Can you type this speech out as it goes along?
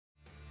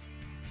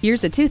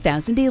Here's a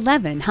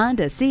 2011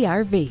 Honda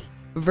CR-V.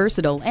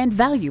 Versatile and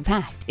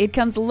value-packed, it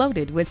comes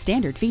loaded with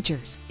standard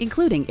features,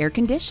 including air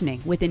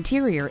conditioning with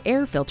interior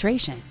air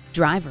filtration,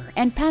 driver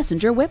and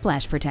passenger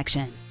whiplash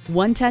protection,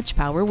 one-touch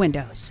power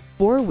windows,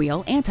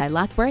 four-wheel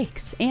anti-lock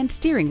brakes, and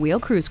steering wheel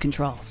cruise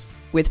controls.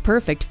 With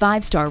perfect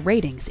 5-star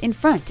ratings in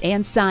front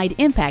and side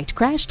impact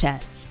crash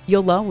tests,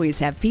 you'll always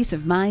have peace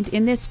of mind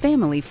in this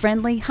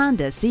family-friendly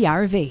Honda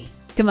CR-V.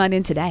 Come on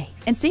in today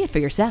and see it for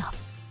yourself.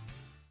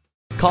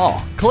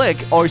 Call, click,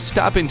 or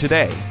stop in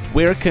today.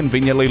 We're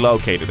conveniently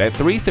located at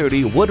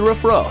 330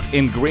 Woodruff Road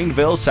in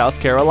Greenville, South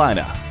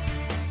Carolina.